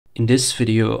In this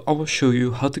video, I will show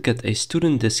you how to get a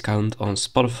student discount on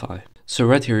Spotify. So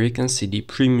right here you can see the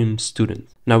premium student.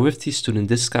 Now with the student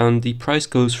discount, the price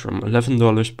goes from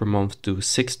 $11 per month to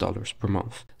 $6 per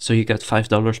month. So you get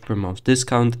 $5 per month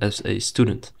discount as a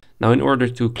student. Now in order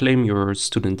to claim your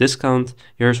student discount,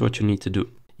 here's what you need to do.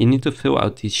 You need to fill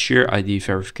out the ShareID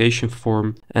verification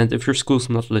form, and if your school is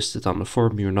not listed on the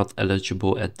form, you're not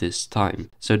eligible at this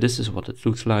time. So this is what it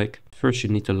looks like. First you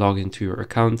need to log into your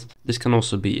account. This can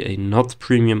also be a not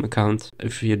premium account.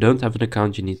 If you don't have an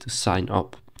account, you need to sign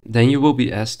up. Then you will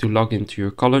be asked to log into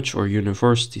your college or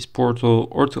university's portal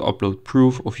or to upload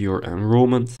proof of your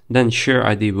enrollment. Then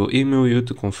ShareID will email you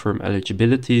to confirm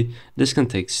eligibility. This can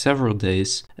take several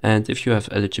days, and if you have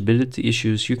eligibility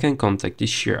issues, you can contact the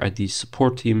ShareID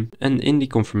support team, and in the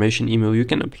confirmation email you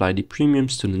can apply the premium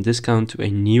student discount to a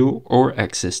new or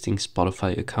existing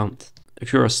Spotify account.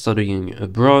 If you are studying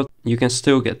abroad, you can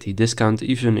still get the discount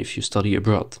even if you study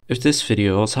abroad. If this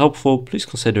video was helpful, please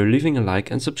consider leaving a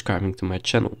like and subscribing to my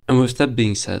channel. And with that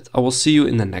being said, I will see you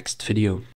in the next video.